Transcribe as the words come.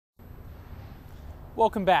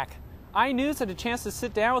Welcome back. iNews had a chance to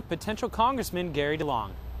sit down with potential Congressman Gary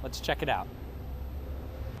DeLong. Let's check it out.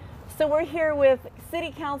 So we're here with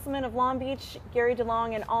City Councilman of Long Beach, Gary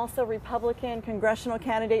DeLong, and also Republican congressional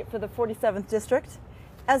candidate for the 47th District,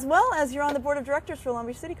 as well as you're on the Board of Directors for Long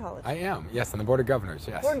Beach City College. I am, yes, on the Board of Governors,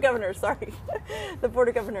 yes. Board of Governors, sorry. The Board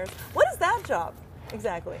of Governors. What is that job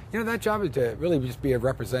exactly? You know, that job is to really just be a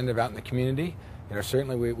representative out in the community. You know,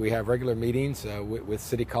 certainly we have regular meetings with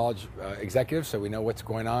City College executives, so we know what's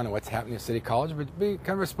going on and what's happening at City College, but to be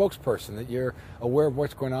kind of a spokesperson, that you're aware of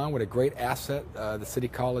what's going on, what a great asset the City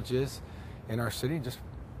College is in our city, just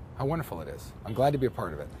how wonderful it is. I'm glad to be a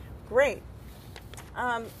part of it. Great.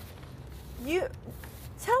 You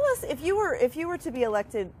tell us, if you were to be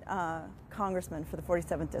elected Congressman for the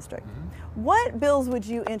 47th District, what bills would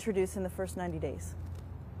you introduce in the first 90 days?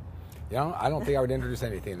 You know, I don't think I would introduce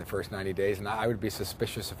anything in the first 90 days, and I would be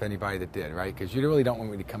suspicious of anybody that did, right? Because you really don't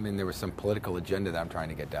want me to come in there with some political agenda that I'm trying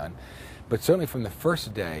to get done. But certainly from the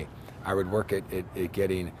first day, I would work at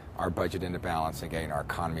getting our budget into balance and getting our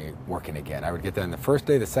economy working again. I would get that on the first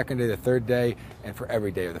day, the second day, the third day, and for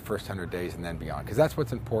every day of the first 100 days and then beyond, because that's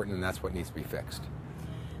what's important and that's what needs to be fixed.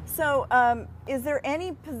 So is there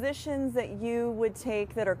any positions that you would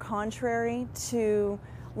take that are contrary to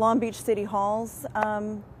Long Beach City Hall's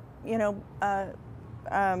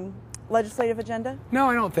legislative agenda?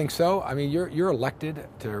 No, I don't think so. I mean, you're elected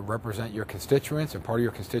to represent your constituents, and part of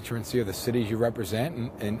your constituency are the cities you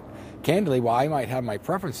represent. And candidly, while I might have my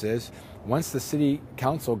preferences, once the City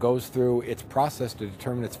Council goes through its process to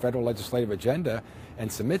determine its federal legislative agenda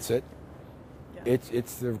and submits it,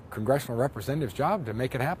 it's the congressional representative's job to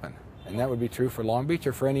make it happen. And that would be true for Long Beach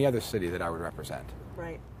or for any other city that I would represent.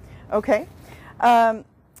 Right. Okay.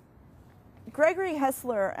 Gregory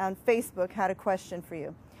Hessler on Facebook had a question for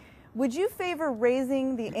you. Would you favor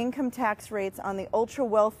raising the income tax rates on the ultra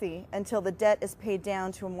wealthy until the debt is paid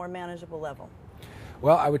down to a more manageable level?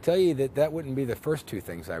 Well, I would tell you that that wouldn't be the first two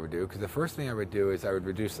things I would do, because the first thing I would do is I would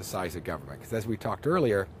reduce the size of government, because as we talked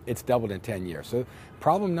earlier, it's doubled in 10 years. So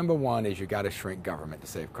problem number one is you got to shrink government to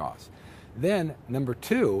save costs. Then number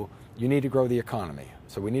two, you need to grow the economy.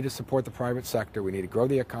 So we need to support the private sector, we need to grow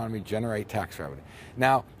the economy, generate tax revenue.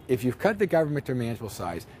 Now, if you've cut the government to a manageable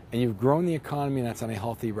size and you've grown the economy and that's on a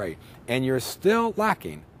healthy rate, and you're still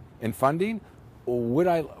lacking in funding, would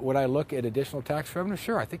I look at additional tax revenue?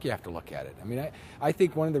 Sure, I think you have to look at it. I mean, I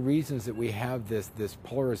think one of the reasons that we have this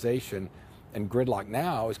polarization and gridlock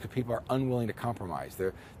now is because people are unwilling to compromise.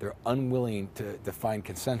 They're unwilling to find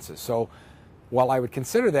consensus. So while I would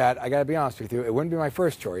consider that, I got to be honest with you, it wouldn't be my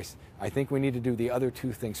first choice. I think we need to do the other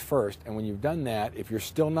two things first, and when you've done that, if you're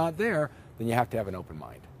still not there, then you have to have an open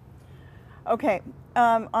mind. Okay.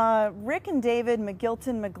 Rick and David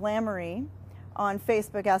McGilton-McGlamory on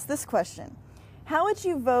Facebook asked this question. How would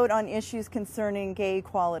you vote on issues concerning gay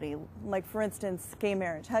equality, like, for instance, gay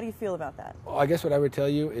marriage? How do you feel about that? Well, I guess what I would tell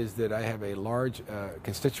you is that I have a large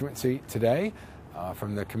constituency today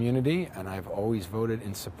from the community, and I've always voted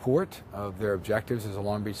in support of their objectives as a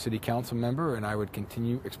Long Beach City Council member, and I would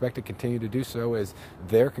expect to continue to do so as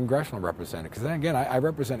their congressional representative, because then again, I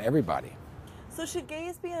represent everybody. So should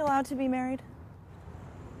gays be allowed to be married?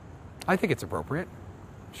 I think it's appropriate.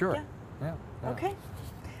 Sure. Yeah. Yeah. Okay.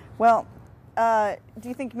 Well, do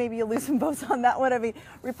you think maybe you'll lose some votes on that one? I mean,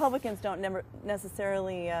 Republicans don't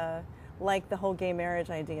necessarily like the whole gay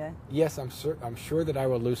marriage idea. Yes, I'm sure that I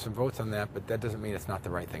will lose some votes on that, but that doesn't mean it's not the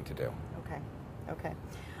right thing to do. Okay. Okay.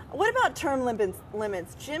 What about term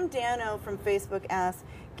limits? Jim Dano from Facebook asks,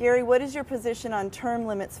 Gary, what is your position on term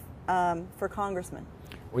limits for congressmen?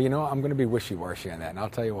 Well, you know, I'm going to be wishy-washy on that, and I'll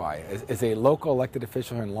tell you why. As a local elected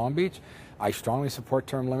official here in Long Beach, I strongly support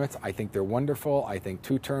term limits. I think they're wonderful. I think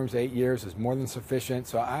 2 terms, 8 years is more than sufficient,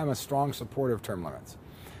 so I'm a strong supporter of term limits.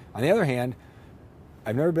 On the other hand,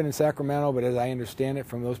 I've never been in Sacramento, but as I understand it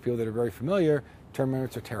from those people that are very familiar, term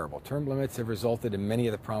limits are terrible. Term limits have resulted in many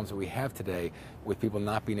of the problems that we have today with people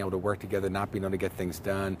not being able to work together, not being able to get things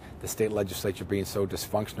done, the state legislature being so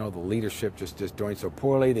dysfunctional, the leadership just doing so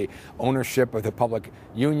poorly, the ownership of the public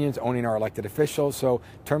unions owning our elected officials. So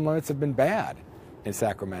term limits have been bad in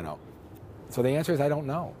Sacramento. So the answer is I don't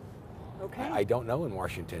know. Okay. I don't know in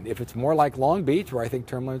Washington. If it's more like Long Beach, where I think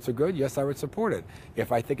term limits are good, yes, I would support it.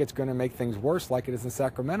 If I think it's going to make things worse, like it is in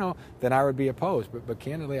Sacramento, then I would be opposed. But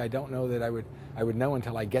candidly, I don't know that I would know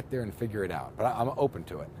until I get there and figure it out. But I'm open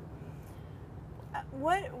to it.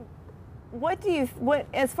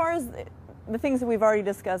 As far as the things that we've already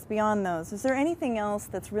discussed, beyond those, is there anything else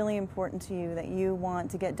that's really important to you that you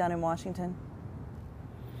want to get done in Washington?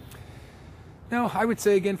 No, I would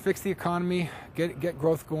say, again, fix the economy, get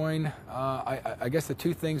growth going. I guess the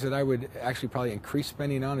two things that I would actually probably increase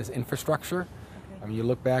spending on is infrastructure. I mean, you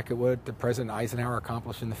look back at what the President Eisenhower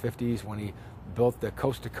accomplished in the 50s when he built the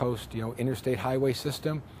coast-to-coast, interstate highway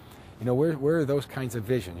system. Where are those kinds of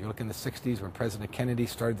vision? You look in the 60s when President Kennedy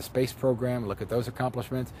started the space program, look at those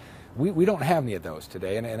accomplishments. We don't have any of those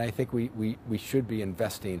today, and I think we should be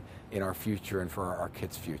investing in our future and for our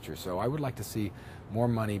kids' future. So I would like to see more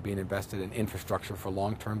money being invested in infrastructure for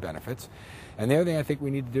long-term benefits. And the other thing I think we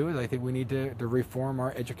need to do is I think we need to reform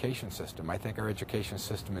our education system. I think our education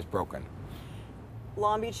system is broken.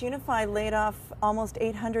 Long Beach Unified laid off almost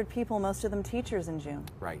 800 people, most of them teachers, in June.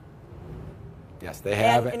 Right. Yes, they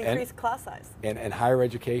have. And increased class size. And higher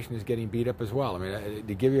education is getting beat up as well. I mean,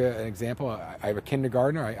 to give you an example, I have a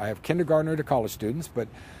kindergartner. I have kindergartner to college students, but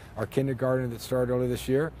our kindergartner that started earlier this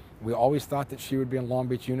year, we always thought that she would be in Long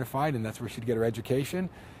Beach Unified and that's where she'd get her education.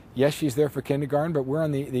 Yes, she's there for kindergarten, but we're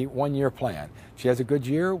on the one-year plan. She has a good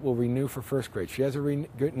year, we'll renew for first grade. She has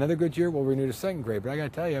another good year, we'll renew to second grade. But I got to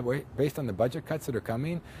tell you, based on the budget cuts that are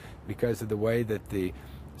coming, because of the way that the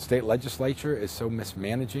state legislature is so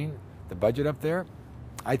mismanaging the budget up there,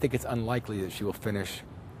 I think it's unlikely that she will finish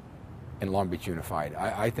in Long Beach Unified.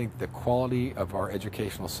 I think the quality of our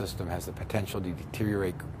educational system has the potential to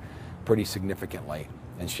deteriorate pretty significantly,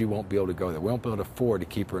 and she won't be able to go there. We won't be able to afford to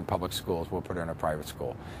keep her in public schools. We'll put her in a private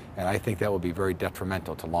school. And I think that will be very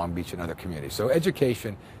detrimental to Long Beach and other communities. So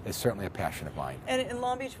education is certainly a passion of mine. And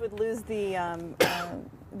Long Beach would lose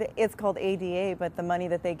it's called ADA, but the money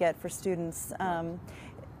that they get for students.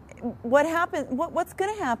 What's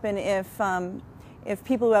going to happen if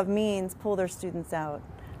people who have means pull their students out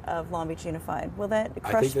of Long Beach Unified? Will that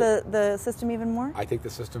crush the system even more? I think the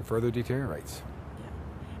system further deteriorates. Yeah.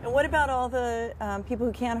 And what about all the people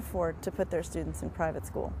who can't afford to put their students in private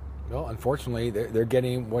school? Well, unfortunately, they're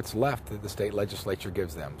getting what's left that the state legislature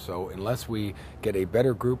gives them. So unless we get a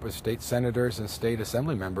better group of state senators and state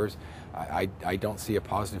assembly members, I don't see a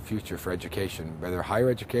positive future for education, whether higher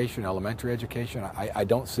education, elementary education. I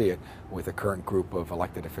don't see it with the current group of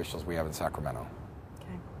elected officials we have in Sacramento.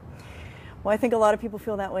 Okay. Well, I think a lot of people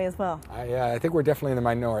feel that way as well. I think we're definitely in the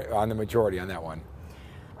minority, on the majority on that one.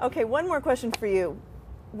 Okay, one more question for you.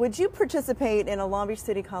 Would you participate in a Long Beach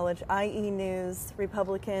City College IE News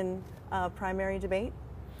Republican primary debate?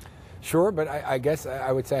 Sure, but I guess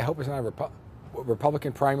I would say I hope it's not a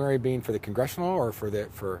Republican primary being for the Congressional or for the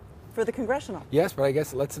Congressional. Yes, but I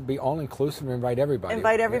guess let's be all-inclusive and invite everybody.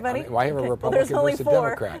 Invite everybody? Why have a Republican versus a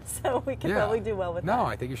Democrat? So we can probably do well with that. No,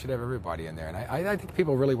 I think you should have everybody in there. And I think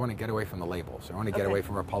people really want to get away from the labels. They want to get away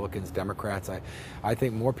from Republicans, Democrats. I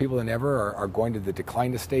think more people than ever are going to the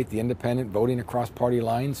decline to state, the independent, voting across party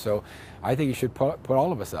lines. So I think you should put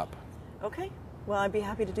all of us up. Okay. Well, I'd be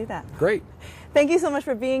happy to do that. Great. Thank you so much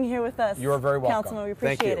for being here with us. You are very welcome. Councilman, we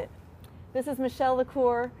appreciate it. This is Michelle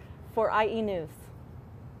Lecours for IE News.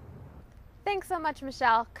 Thanks so much,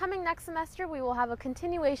 Michelle. Coming next semester, we will have a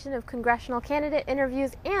continuation of congressional candidate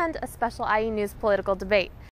interviews and a special IE News political debate.